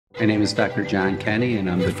My name is Dr. John Kenny, and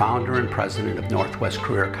I'm the founder and president of Northwest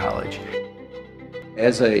Career College.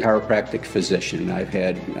 As a chiropractic physician, I've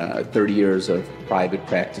had 30 years of private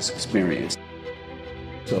practice experience.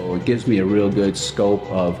 So it gives me a real good scope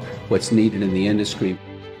of what's needed in the industry.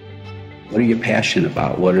 What are you passionate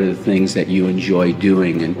about? What are the things that you enjoy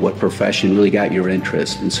doing, and what profession really got your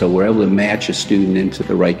interest? And so we're able to match a student into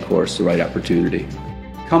the right course, the right opportunity.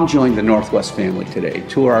 Come join the Northwest family today.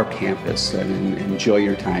 Tour our campus and enjoy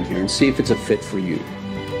your time here and see if it's a fit for you.